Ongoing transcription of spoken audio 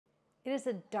It is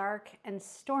a dark and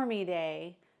stormy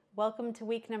day. Welcome to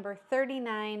week number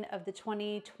 39 of the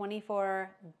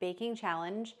 2024 Baking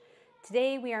Challenge.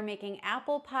 Today we are making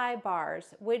apple pie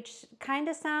bars, which kind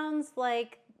of sounds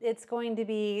like it's going to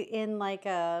be in like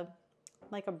a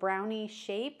brownie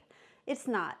shape. It's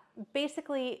not.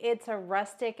 Basically, it's a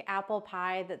rustic apple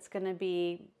pie that's going to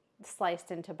be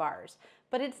sliced into bars.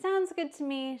 But it sounds good to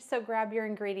me, so grab your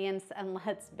ingredients and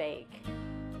let's bake.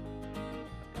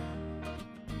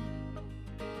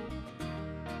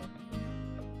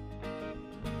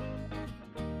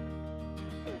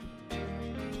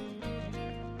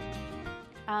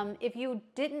 If you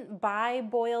didn't buy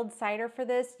boiled cider for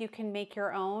this, you can make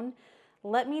your own.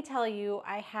 Let me tell you,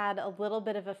 I had a little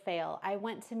bit of a fail. I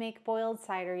went to make boiled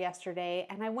cider yesterday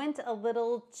and I went a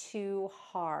little too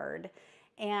hard.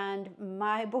 And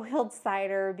my boiled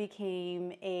cider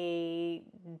became a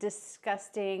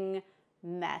disgusting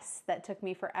mess that took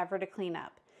me forever to clean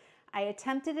up. I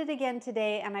attempted it again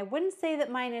today and I wouldn't say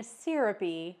that mine is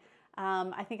syrupy.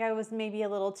 I think I was maybe a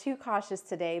little too cautious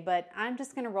today, but I'm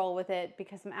just gonna roll with it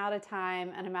because I'm out of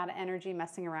time and I'm out of energy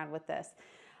messing around with this.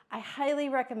 I highly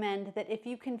recommend that if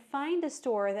you can find a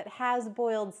store that has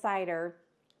boiled cider,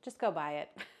 just go buy it.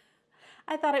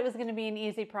 I thought it was gonna be an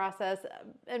easy process,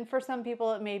 and for some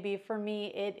people it may be. For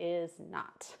me, it is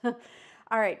not.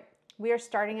 All right, we are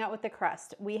starting out with the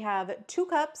crust. We have 2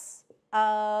 cups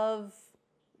of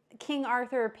King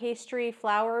Arthur pastry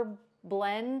flour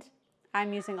blend.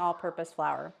 I'm using all-purpose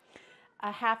flour.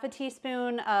 A half a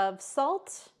teaspoon of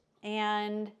salt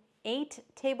and 8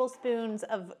 tablespoons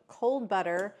of cold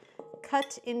butter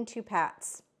cut into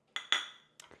pats.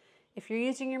 If you're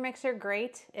using your mixer,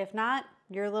 great. If not,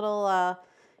 your little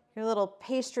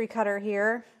pastry cutter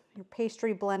here, your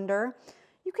pastry blender,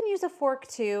 you can use a fork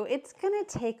too. It's gonna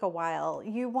take a while.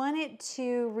 You want it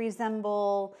to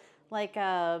resemble like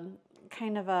a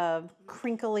kind of a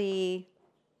crinkly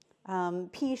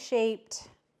pea-shaped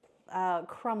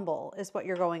crumble is what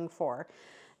you're going for.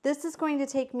 This is going to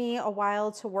take me a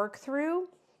while to work through,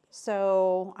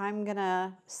 so I'm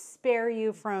gonna spare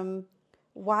you from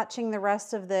watching the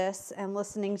rest of this and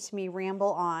listening to me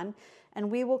ramble on, and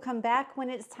we will come back when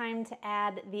it's time to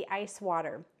add the ice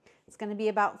water. It's gonna be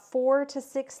about 4 to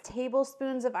 6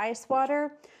 tablespoons of ice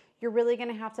water. You're really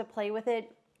gonna have to play with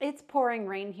it. It's pouring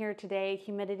rain here today.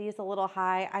 Humidity is a little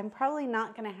high. I'm probably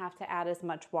not gonna have to add as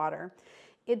much water.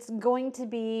 It's going to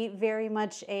be very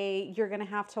much you're gonna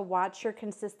have to watch your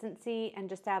consistency and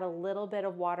just add a little bit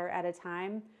of water at a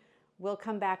time. We'll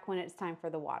come back when it's time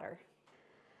for the water.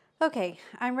 Okay,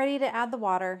 I'm ready to add the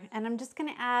water, and I'm just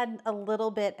gonna add a little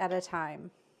bit at a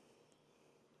time.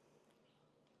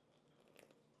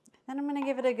 Then I'm gonna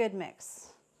give it a good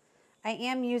mix. I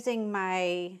am using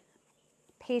my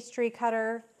pastry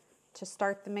cutter to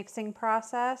start the mixing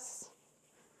process,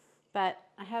 but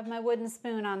I have my wooden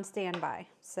spoon on standby,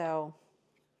 so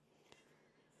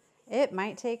it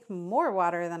might take more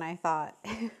water than I thought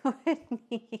it would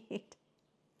need.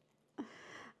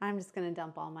 I'm just gonna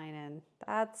dump all mine in.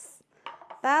 That's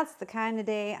the kind of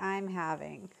day I'm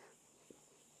having.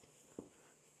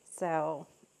 So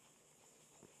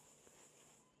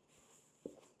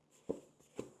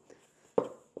I'm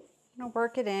gonna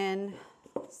work it in,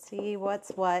 see what's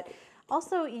what.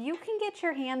 Also, you can get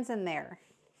your hands in there.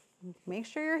 Make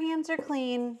sure your hands are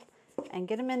clean and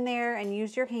get them in there and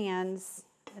use your hands.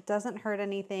 It doesn't hurt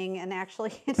anything, and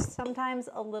actually it's sometimes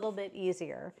a little bit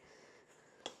easier.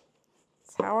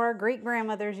 It's how our great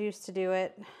grandmothers used to do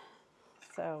it.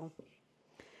 So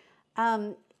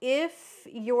if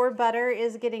your butter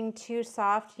is getting too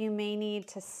soft, you may need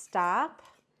to stop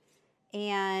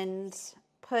and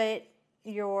put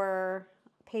your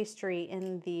pastry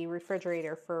in the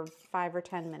refrigerator for 5 or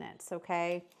 10 minutes,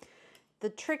 okay? The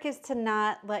trick is to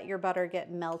not let your butter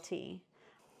get melty.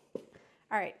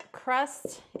 All right,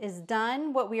 crust is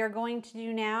done. What we are going to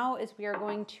do now is we are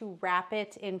going to wrap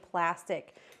it in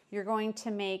plastic. You're going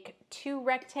to make 2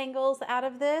 rectangles out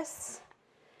of this.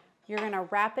 You're gonna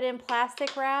wrap it in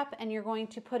plastic wrap, and you're going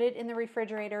to put it in the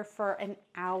refrigerator for an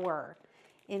hour.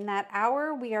 In that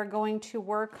hour, we are going to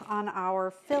work on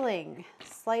our filling,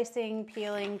 slicing,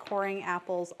 peeling, coring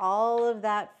apples, all of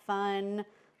that fun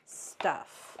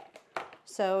stuff.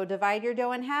 So divide your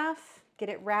dough in half, get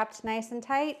it wrapped nice and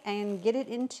tight, and get it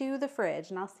into the fridge.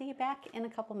 And I'll see you back in a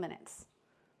couple minutes.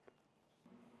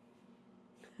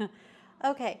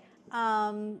 Okay,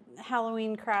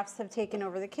 Halloween crafts have taken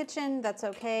over the kitchen. That's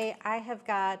okay. I have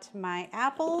got my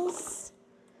apples,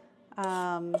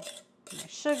 my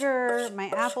sugar, my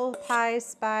apple pie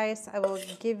spice. I will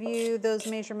give you those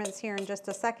measurements here in just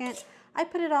a second. I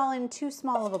put it all in too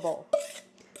small of a bowl.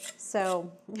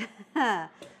 So,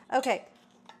 okay,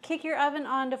 Kick your oven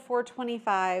on to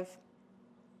 425.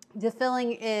 The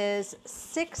filling is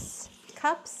 6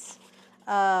 cups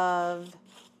of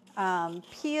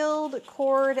peeled,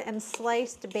 cored, and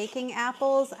sliced baking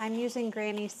apples. I'm using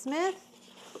Granny Smith.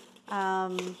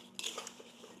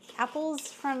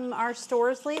 Apples from our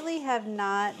stores lately have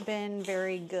not been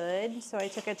very good, so I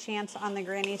took a chance on the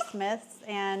Granny Smiths,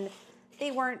 and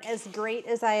they weren't as great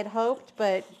as I had hoped,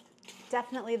 but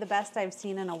definitely the best I've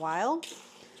seen in a while.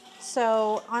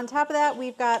 So on top of that,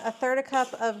 we've got 1/3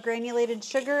 cup of granulated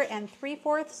sugar and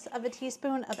 3/4 of a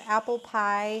teaspoon of apple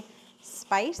pie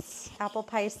spice, apple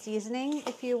pie seasoning,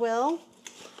 if you will.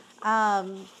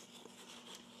 To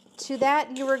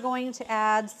that, you are going to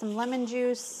add some lemon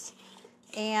juice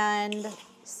and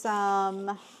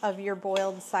some of your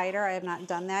boiled cider. I have not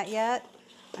done that yet.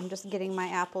 I'm just getting my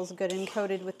apples good and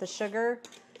coated with the sugar.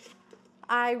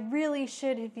 I really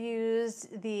should have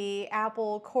used the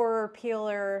apple core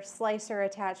peeler slicer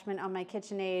attachment on my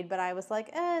KitchenAid, but I was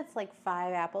like, it's like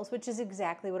 5 apples, which is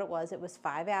exactly what it was. It was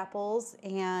 5 apples,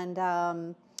 and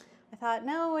I thought,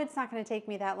 no, it's not going to take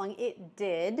me that long. It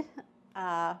did.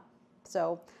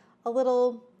 So a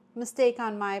little mistake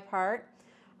on my part.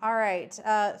 All right.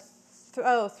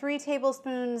 3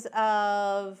 tablespoons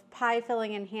of pie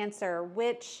filling enhancer,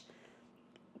 which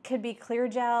could be clear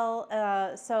gel.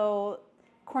 So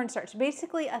cornstarch,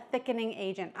 basically a thickening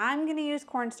agent. I'm going to use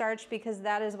cornstarch because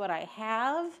that is what I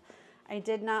have. I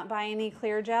did not buy any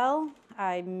clear gel.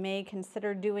 I may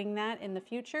consider doing that in the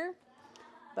future,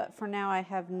 but for now I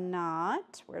have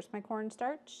not. Where's my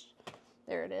cornstarch?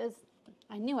 There it is.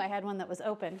 I knew I had one that was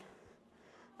open.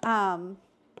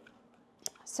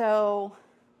 So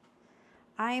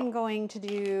I am going to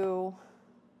do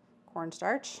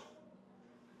cornstarch.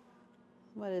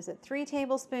 What is it? 3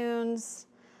 tablespoons.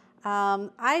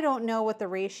 I don't know what the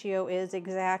ratio is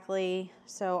exactly,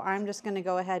 so I'm just going to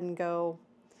go ahead and go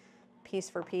piece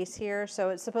for piece here. So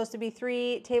it's supposed to be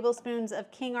 3 tablespoons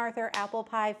of King Arthur apple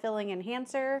pie filling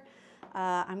enhancer.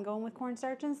 I'm going with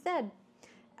cornstarch instead.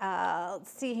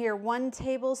 Let's see here, 1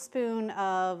 tablespoon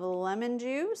of lemon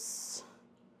juice.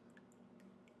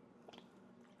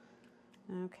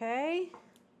 Okay.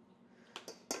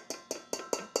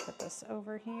 Put this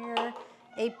over here.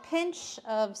 A pinch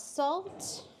of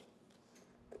salt.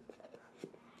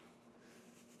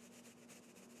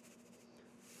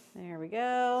 There we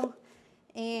go.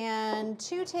 And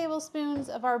 2 tablespoons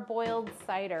of our boiled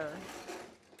cider.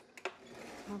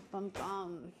 Bum, bum,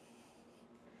 bum.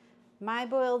 My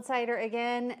boiled cider,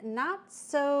 again, not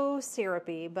so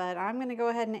syrupy, but I'm going to go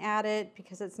ahead and add it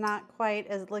because it's not quite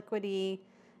as liquidy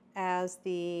as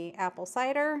the apple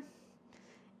cider.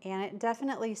 And it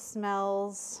definitely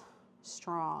smells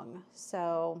strong.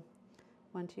 So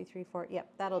 1, 2, 3, 4. Yep,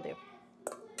 that'll do.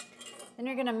 Then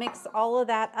you're going to mix all of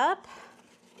that up.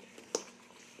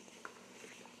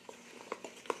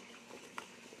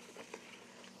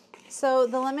 So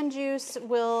the lemon juice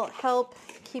will help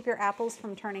keep your apples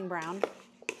from turning brown.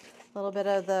 A little bit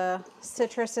of the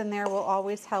citrus in there will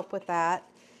always help with that.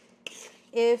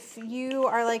 If you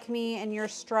are like me and you're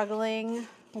struggling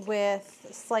with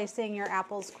slicing your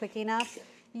apples quick enough,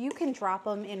 you can drop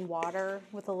them in water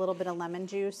with a little bit of lemon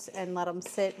juice and let them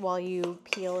sit while you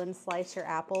peel and slice your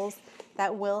apples.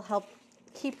 That will help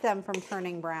keep them from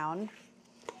turning brown.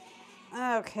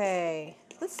 Okay,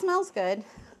 this smells good.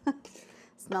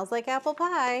 Smells like apple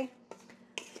pie.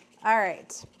 All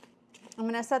right, I'm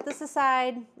gonna set this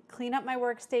aside, clean up my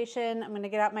workstation. I'm gonna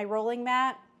get out my rolling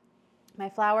mat, my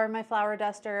flour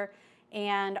duster,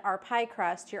 and our pie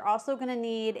crust. You're also gonna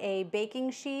need a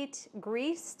baking sheet,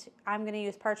 greased. I'm gonna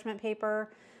use parchment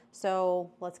paper.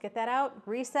 So let's get that out,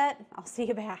 reset. I'll see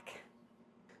you back.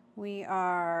 We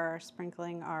are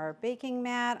sprinkling our baking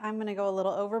mat. I'm gonna go a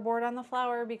little overboard on the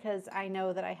flour because I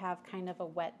know that I have kind of a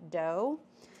wet dough.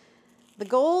 The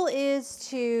goal is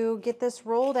to get this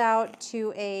rolled out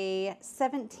to a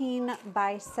 17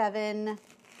 by 7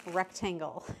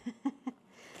 rectangle.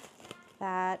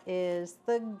 That is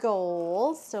the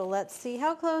goal. So let's see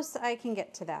how close I can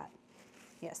get to that.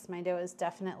 Yes, my dough is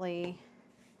definitely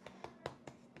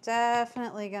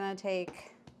gonna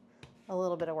take a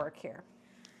little bit of work here.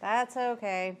 That's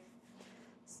okay.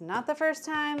 It's not the first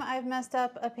time I've messed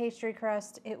up a pastry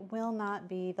crust. It will not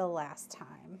be the last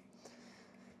time.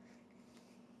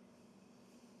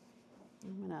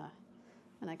 I'm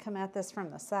gonna come at this from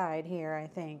the side here, I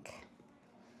think.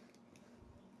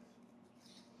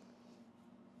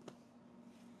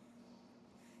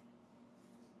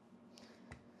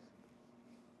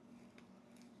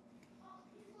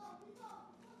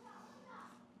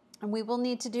 And we will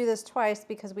need to do this twice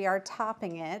because we are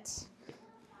topping it.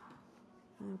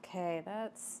 Okay,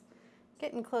 that's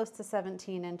Getting close to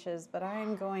 17 inches, but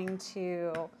I'm going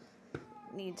to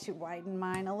need to widen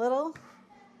mine a little.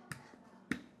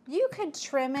 You could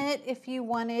trim it if you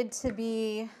wanted to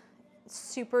be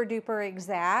super duper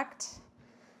exact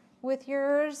with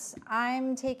yours.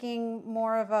 I'm taking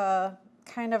more of a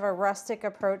kind of a rustic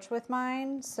approach with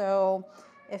mine, so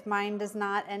if mine does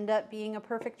not end up being a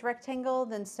perfect rectangle,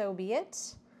 then so be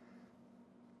it.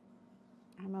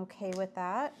 I'm okay with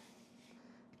that.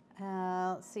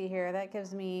 Let's see here, that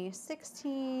gives me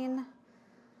 16.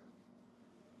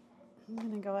 I'm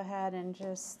gonna go ahead and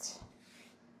just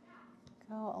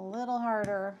go a little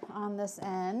harder on this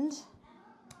end.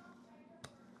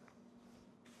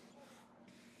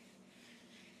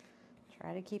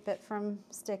 Try to keep it from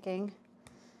sticking.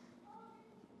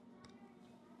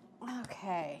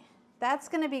 Okay, that's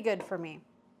gonna be good for me.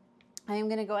 I am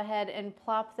gonna go ahead and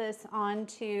plop this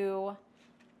onto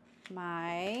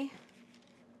my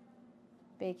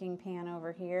baking pan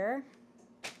over here.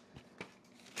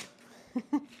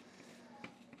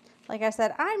 Like I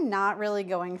said, I'm not really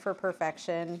going for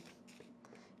perfection.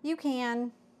 You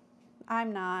can,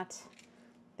 I'm not.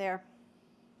 There.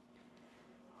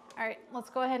 All right, let's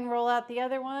go ahead and roll out the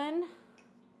other one.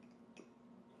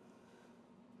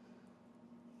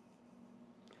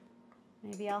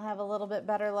 Maybe I'll have a little bit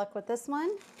better luck with this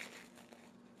one.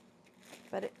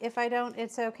 But if I don't,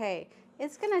 it's okay.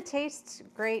 It's gonna taste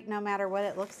great no matter what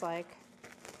it looks like.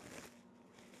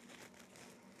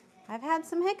 I've had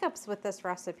some hiccups with this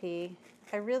recipe.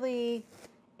 I really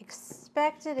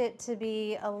expected it to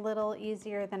be a little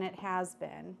easier than it has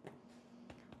been.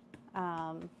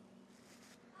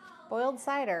 Boiled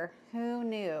cider, who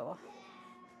knew?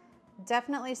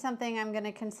 Definitely something I'm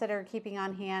gonna consider keeping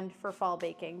on hand for fall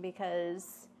baking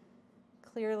because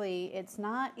clearly it's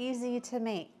not easy to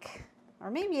make. Or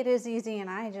maybe it is easy and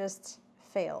I just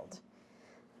failed.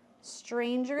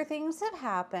 Stranger things have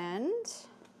happened.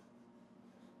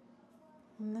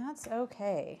 And that's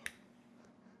okay.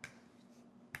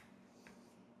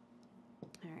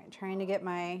 All right, trying to get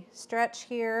my stretch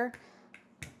here.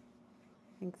 I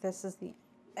think this is the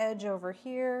edge over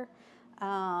here.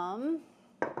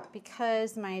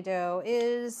 Because my dough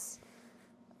is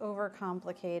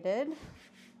overcomplicated,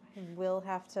 I will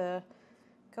have to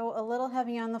go a little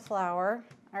heavy on the flour.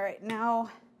 All right, now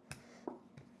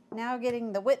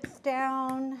getting the width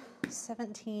down,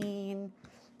 17.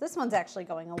 This one's actually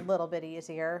going a little bit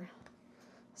easier,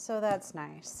 so that's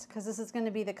nice because this is going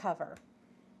to be the cover.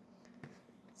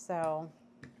 So,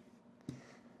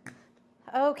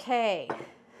 okay,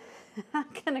 I'm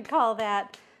going to call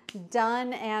that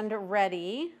done and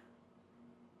ready.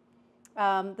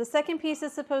 The second piece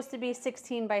is supposed to be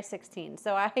 16 by 16,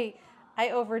 so I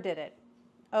overdid it.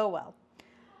 Oh well.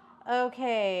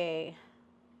 Okay,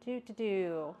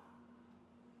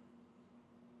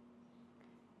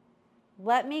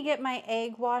 Let me get my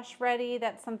egg wash ready.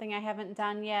 That's something I haven't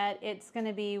done yet. It's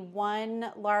gonna be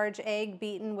 1 large egg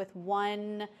beaten with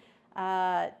 1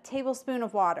 tablespoon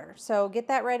of water. So get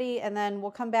that ready and then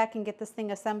we'll come back and get this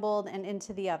thing assembled and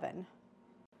into the oven.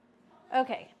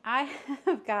 Okay, I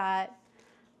have got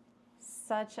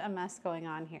such a mess going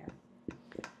on here.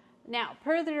 Now,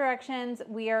 per the directions,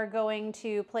 we are going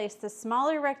to place the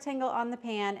smaller rectangle on the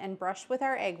pan and brush with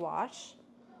our egg wash.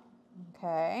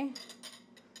 Okay.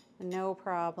 No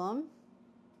problem.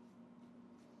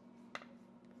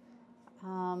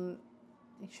 You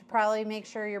should probably make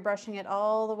sure you're brushing it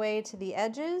all the way to the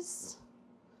edges.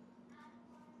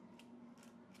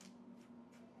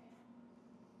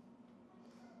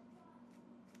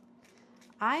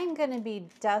 I'm going to be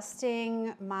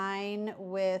dusting mine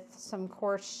with some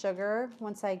coarse sugar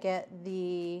once I get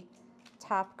the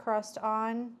top crust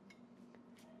on.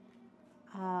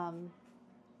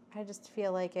 I just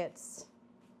feel like it's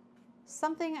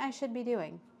something I should be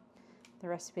doing. The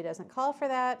recipe doesn't call for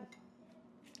that,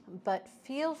 but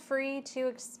feel free to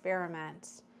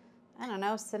experiment. I don't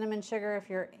know, cinnamon sugar if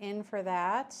you're in for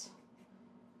that.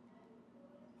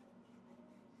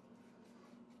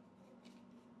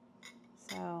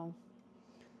 So,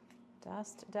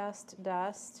 dust, dust,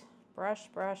 dust, brush,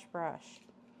 brush, brush.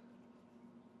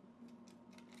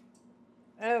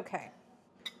 Okay,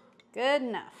 good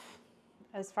enough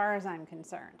as far as I'm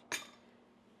concerned.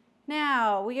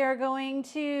 Now we are going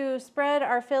to spread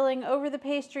our filling over the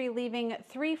pastry, leaving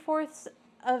 3/4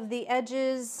 of the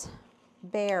edges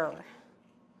bare.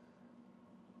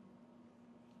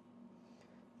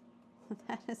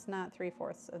 That is not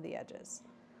 3/4 of the edges.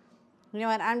 You know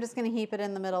what? I'm just going to heap it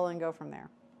in the middle and go from there.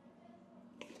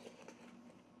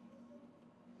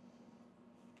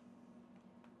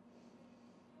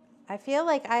 I feel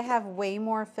like I have way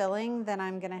more filling than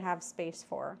I'm going to have space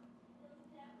for.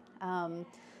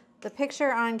 The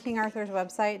picture on King Arthur's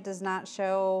website does not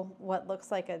show what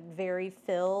looks like a very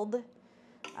filled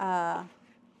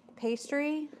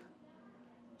pastry.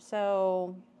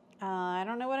 So I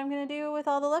don't know what I'm going to do with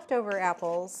all the leftover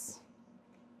apples.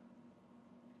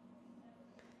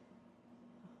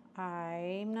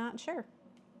 I'm not sure.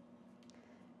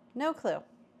 No clue.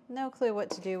 No clue what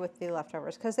to do with the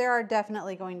leftovers, because there are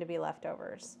definitely going to be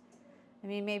leftovers. I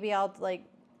mean, maybe I'll like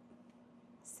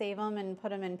save them and put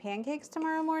them in pancakes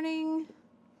tomorrow morning.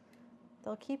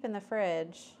 They'll keep in the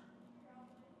fridge.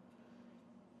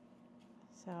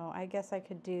 So I guess I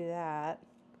could do that.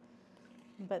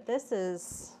 But this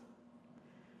is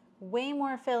way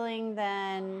more filling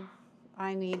than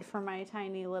I need for my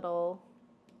tiny little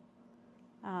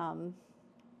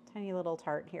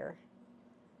tart here.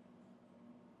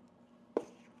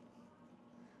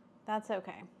 That's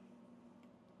okay.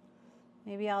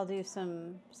 Maybe I'll do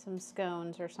some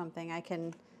scones or something. I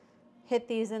can hit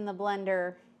these in the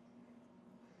blender.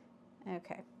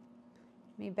 Okay.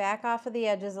 Let me back off of the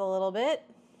edges a little bit.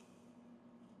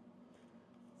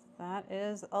 That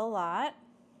is a lot.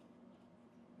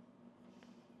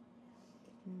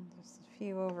 Just a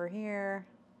few over here.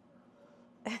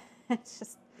 It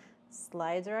just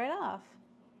slides right off.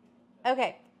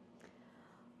 Okay.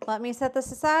 Let me set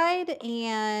this aside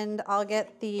and I'll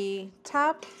get the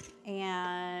top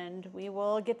and we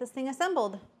will get this thing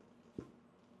assembled.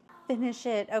 Finish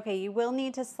it. Okay, you will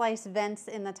need to slice vents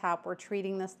in the top. We're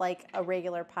treating this like a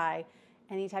regular pie.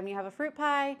 Anytime you have a fruit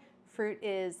pie, fruit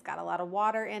is got a lot of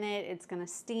water in it. It's gonna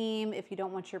steam. If you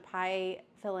don't want your pie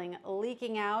filling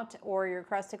leaking out or your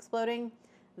crust exploding,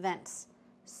 vents.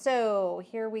 So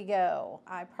here we go.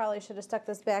 I probably should have stuck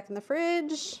this back in the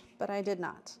fridge, but I did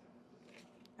not.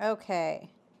 Okay,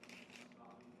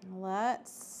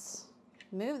 let's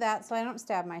move that so I don't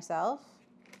stab myself.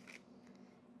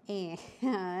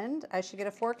 And I should get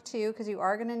a fork too, because you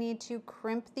are gonna need to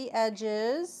crimp the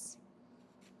edges.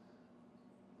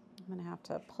 I'm gonna have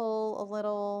to pull a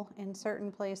little in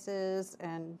certain places,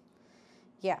 and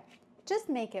yeah, just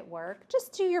make it work.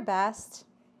 Just do your best.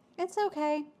 It's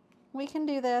okay, we can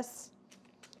do this.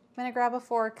 I'm gonna grab a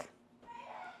fork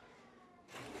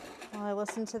while I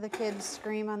listen to the kid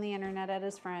scream on the internet at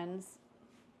his friends.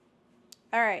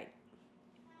 All right,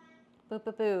 boo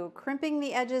boo boo, crimping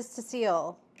the edges to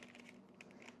seal.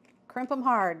 Crimp them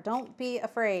hard, don't be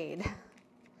afraid.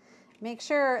 Make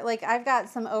sure, like I've got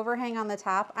some overhang on the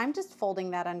top, I'm just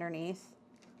folding that underneath.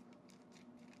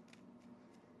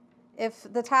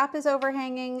 If the top is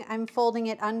overhanging, I'm folding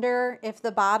it under. If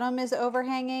the bottom is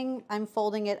overhanging, I'm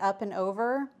folding it up and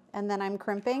over, and then I'm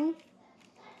crimping.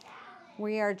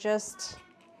 We are just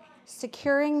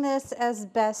securing this as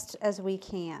best as we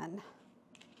can.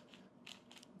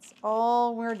 That's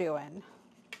all we're doing.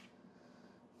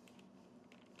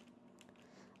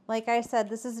 Like I said,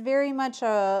 this is very much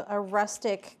a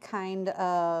rustic kind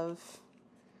of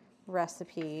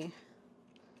recipe.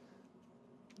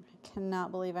 I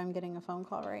cannot believe I'm getting a phone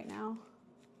call right now.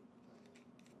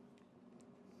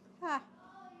 Ah.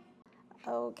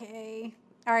 Okay.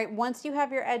 All right, once you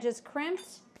have your edges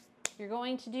crimped, you're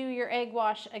going to do your egg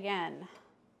wash again.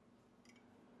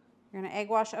 You're gonna egg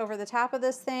wash over the top of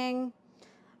this thing.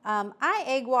 I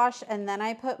egg wash and then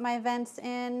I put my vents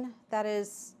in. That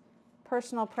is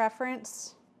personal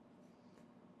preference,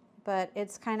 but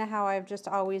it's kind of how I've just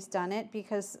always done it,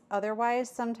 because otherwise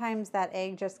sometimes that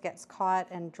egg just gets caught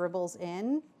and dribbles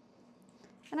in.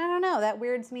 And I don't know, that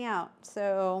weirds me out.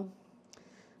 So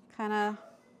kind of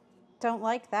don't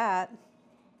like that.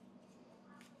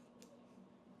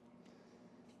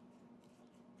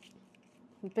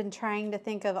 I've been trying to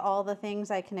think of all the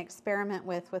things I can experiment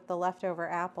with the leftover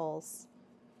apples.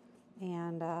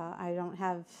 And I don't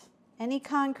have any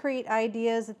concrete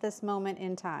ideas at this moment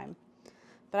in time.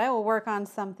 But I will work on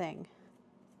something.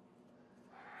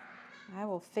 I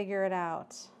will figure it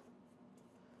out.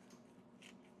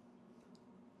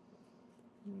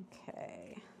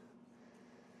 Okay.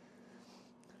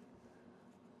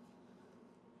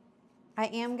 I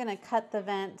am going to cut the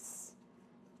vents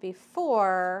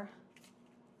before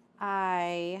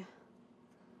I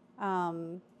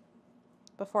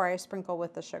sprinkle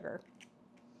with the sugar.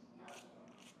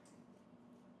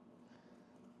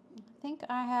 I think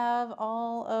I have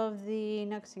all of the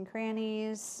nooks and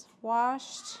crannies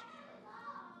washed.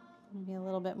 Maybe a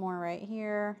little bit more right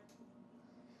here.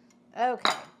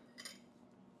 Okay.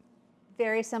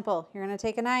 Very simple. You're going to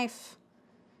take a knife.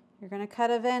 You're going to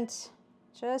cut a vent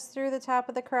just through the top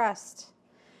of the crust.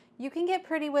 You can get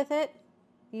pretty with it.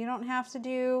 You don't have to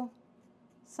do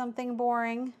something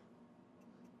boring.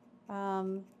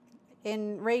 In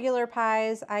regular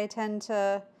pies, I tend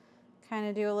to kind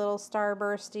of do a little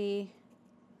starbursty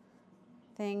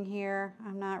thing here.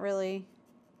 I'm not really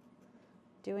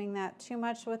doing that too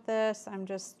much with this. I'm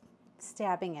just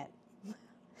stabbing it.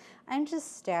 I'm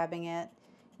just stabbing it.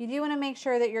 You do want to make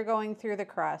sure that you're going through the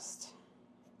crust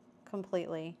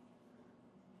completely.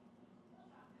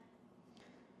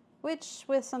 Which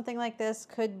with something like this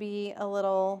could be a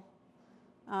little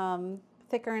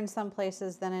thicker in some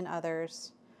places than in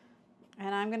others.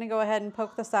 And I'm going to go ahead and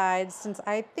poke the sides since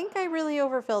I think I really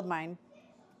overfilled mine.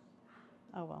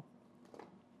 Oh well.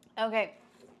 Okay.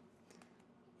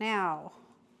 Now,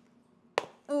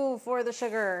 ooh, for the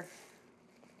sugar,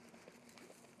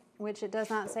 which it does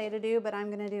not say to do, but I'm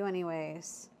going to do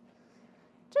anyways.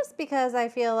 Just because I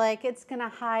feel like it's going to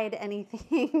hide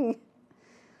anything.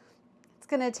 It's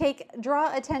going to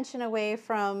draw attention away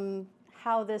from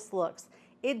how this looks.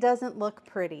 It doesn't look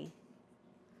pretty.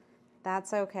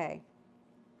 That's okay.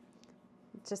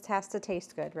 It just has to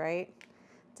taste good, right?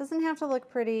 It doesn't have to look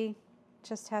pretty, it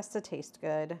just has to taste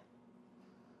good.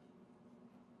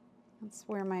 That's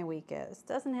where my week is.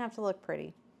 Doesn't have to look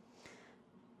pretty.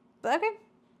 But okay,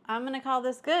 I'm gonna call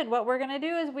this good. What we're gonna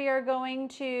do is we are going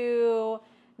to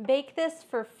bake this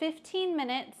for 15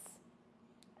 minutes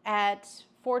at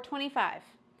 425.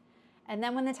 And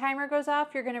then when the timer goes off,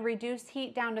 you're gonna reduce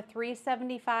heat down to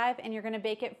 375 and you're gonna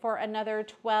bake it for another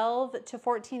 12 to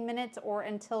 14 minutes or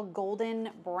until golden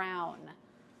brown.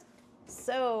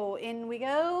 So in we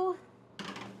go.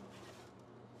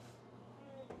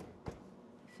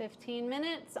 15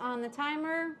 minutes on the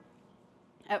timer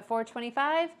at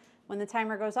 425. When the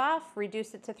timer goes off,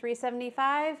 reduce it to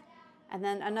 375 and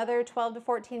then another 12 to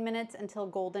 14 minutes until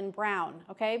golden brown,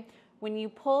 okay? When you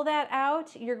pull that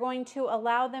out, you're going to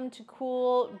allow them to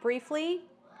cool briefly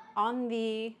on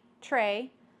the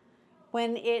tray.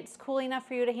 When it's cool enough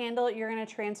for you to handle it, you're gonna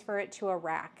transfer it to a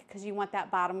rack because you want that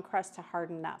bottom crust to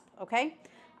harden up, okay?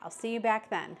 I'll see you back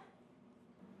then.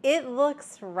 It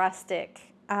looks rustic.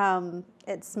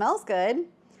 It smells good,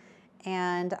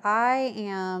 and I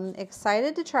am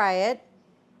excited to try it.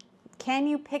 Can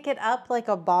you pick it up like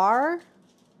a bar?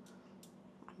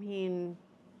 I mean,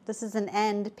 this is an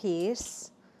end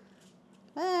piece.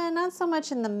 Not so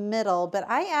much in the middle, but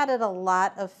I added a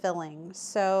lot of filling.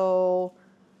 So,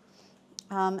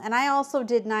 and I also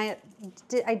did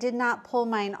not pull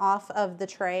mine off of the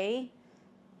tray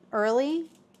early.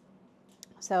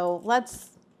 So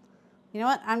you know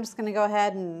what? I'm just gonna go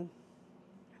ahead and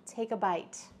take a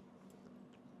bite.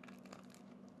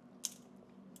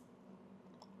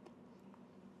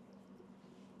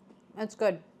 It's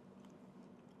good.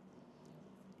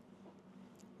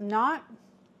 Not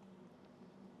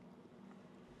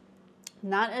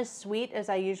as sweet as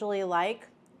I usually like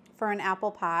for an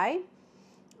apple pie.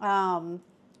 A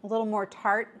little more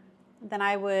tart than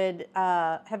I would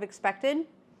have expected,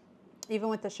 even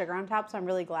with the sugar on top. So I'm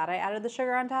really glad I added the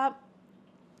sugar on top.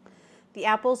 The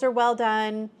apples are well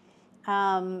done.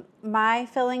 My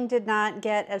filling did not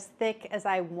get as thick as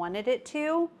I wanted it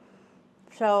to.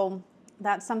 So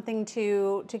that's something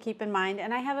to keep in mind.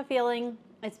 And I have a feeling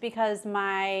it's because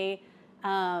my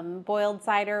boiled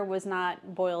cider was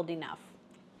not boiled enough.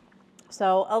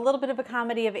 So a little bit of a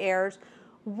comedy of errors.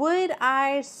 Would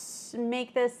I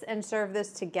make this and serve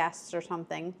this to guests or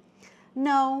something?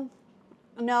 No,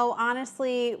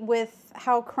 honestly, with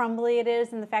how crumbly it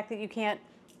is and the fact that you can't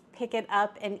pick it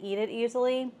up and eat it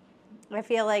easily, I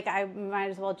feel like I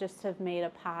might as well just have made a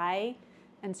pie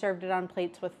and served it on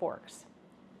plates with forks.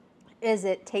 Is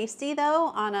it tasty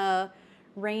though on a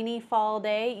rainy fall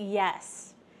day?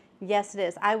 Yes. Yes, it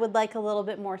is. I would like a little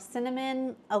bit more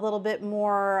cinnamon, a little bit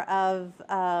more of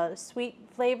sweet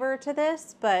flavor to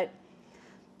this, but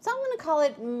so I'm going to call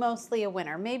it mostly a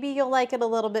winner. Maybe you'll like it a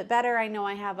little bit better. I know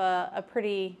I have a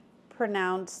pretty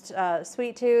pronounced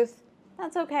sweet tooth.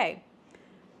 That's okay.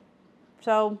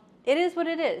 So it is what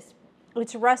it is.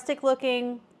 It's rustic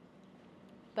looking,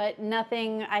 but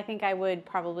nothing I think I would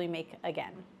probably make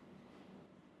again.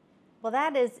 Well,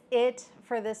 that is it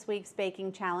for this week's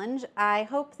baking challenge. I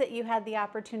hope that you had the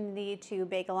opportunity to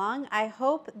bake along. I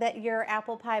hope that your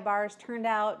apple pie bars turned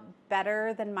out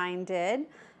better than mine did.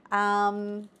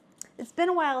 It's been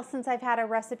a while since I've had a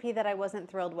recipe that I wasn't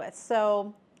thrilled with,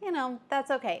 so you know,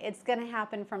 that's okay. It's gonna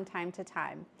happen from time to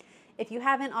time. If you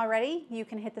haven't already, you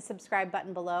can hit the subscribe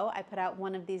button below. I put out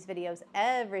one of these videos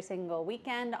every single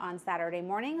weekend on Saturday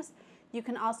mornings. You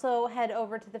can also head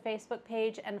over to the Facebook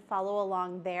page and follow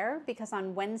along there, because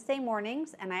on Wednesday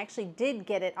mornings, and I actually did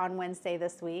get it on Wednesday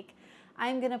this week,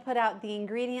 I'm gonna put out the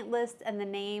ingredient list and the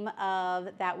name of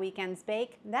that weekend's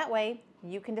bake. That way,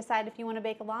 you can decide if you wanna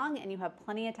bake along and you have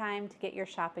plenty of time to get your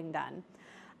shopping done.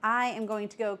 I am going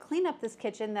to go clean up this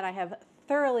kitchen that I have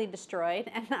thoroughly destroyed,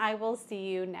 and I will see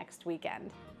you next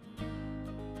weekend.